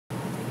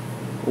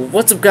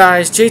What's up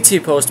guys,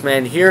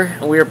 JTPostman here,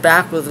 and we are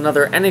back with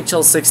another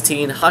NHL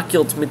 16 Hockey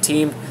Ultimate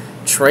Team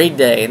Trade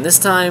Day. And this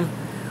time,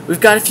 we've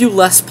got a few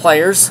less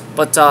players,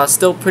 but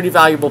still pretty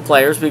valuable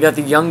players. We got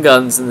the young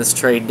guns in this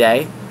trade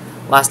day.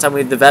 Last time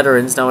we had the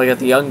veterans, now we got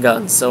the young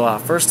guns. So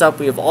first up,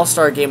 we have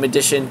All-Star Game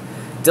Edition,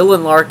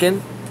 Dylan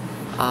Larkin.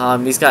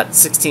 He's got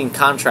 16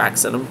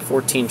 contracts in him,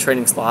 14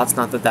 trading slots.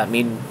 Not that that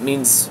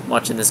means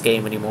much in this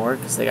game anymore,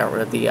 because they got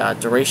rid of the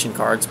duration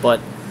cards, but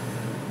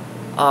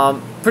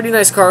pretty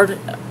nice card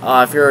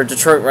if you're a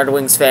Detroit Red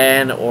Wings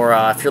fan, or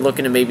if you're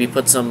looking to maybe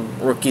put some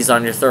rookies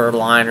on your third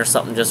line or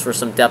something just for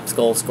some depth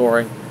goal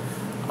scoring.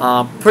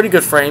 Pretty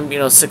good frame,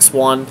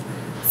 6'1",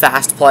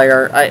 fast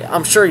player.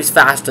 I'm sure he's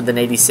faster than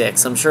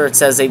 86. I'm sure it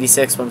says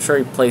 86, but I'm sure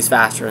he plays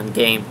faster in the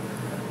game.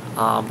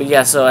 But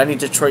yeah, so any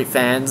Detroit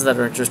fans that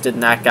are interested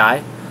in that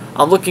guy,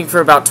 I'm looking for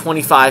about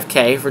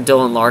 $25K for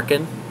Dylan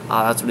Larkin.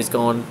 That's what he's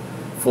going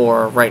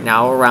for right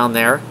now, around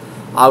there.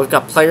 We've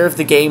got Player of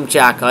the Game,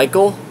 Jack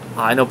Eichel.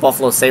 I know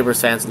Buffalo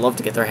Sabres fans would love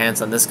to get their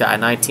hands on this guy.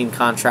 19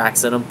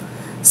 contracts in him,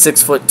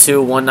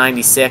 6'2",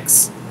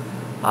 196.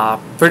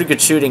 Pretty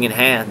good shooting in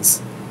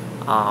hands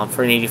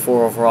for an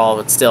 84 overall,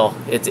 but still,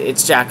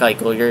 it's Jack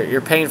Eichel.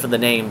 You're paying for the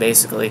name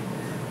basically.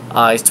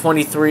 He's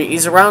 23.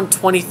 He's around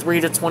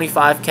 23 to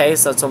 25K,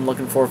 so that's what I'm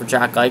looking for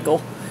Jack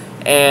Eichel.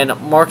 And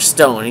Mark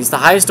Stone. He's the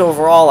highest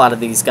overall out of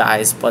these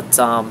guys, but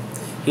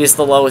he's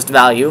the lowest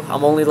value.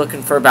 I'm only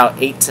looking for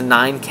about 8 to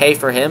 9K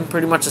for him.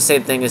 Pretty much the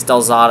same thing as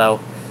Del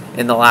Zotto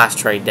in the last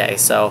trade day.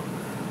 So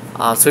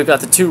we've got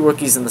the two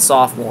rookies and the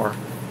sophomore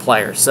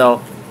player.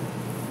 So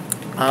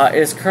it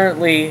is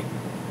currently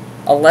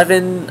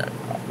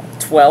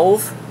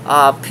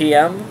 11:12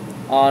 p.m.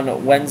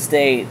 on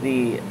Wednesday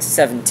the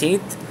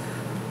 17th.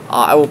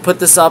 I will put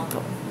this up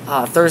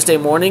Thursday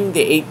morning,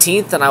 the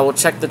 18th, and I will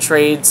check the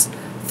trades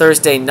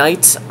Thursday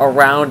night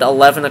around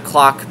 11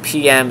 o'clock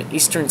p.m.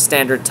 Eastern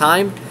Standard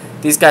Time.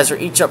 These guys are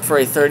each up for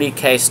a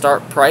 30K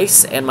start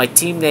price, and my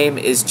team name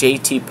is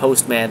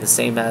JTPostman, the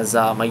same as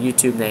my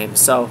YouTube name.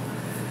 So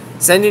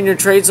send in your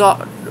trades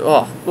off.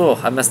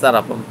 Oh, I messed that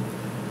up. I'm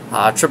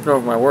tripping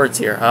over my words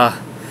here.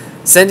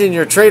 Send in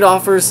your trade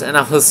offers, and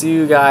I will see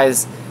you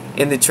guys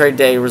in the trade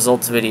day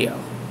results video.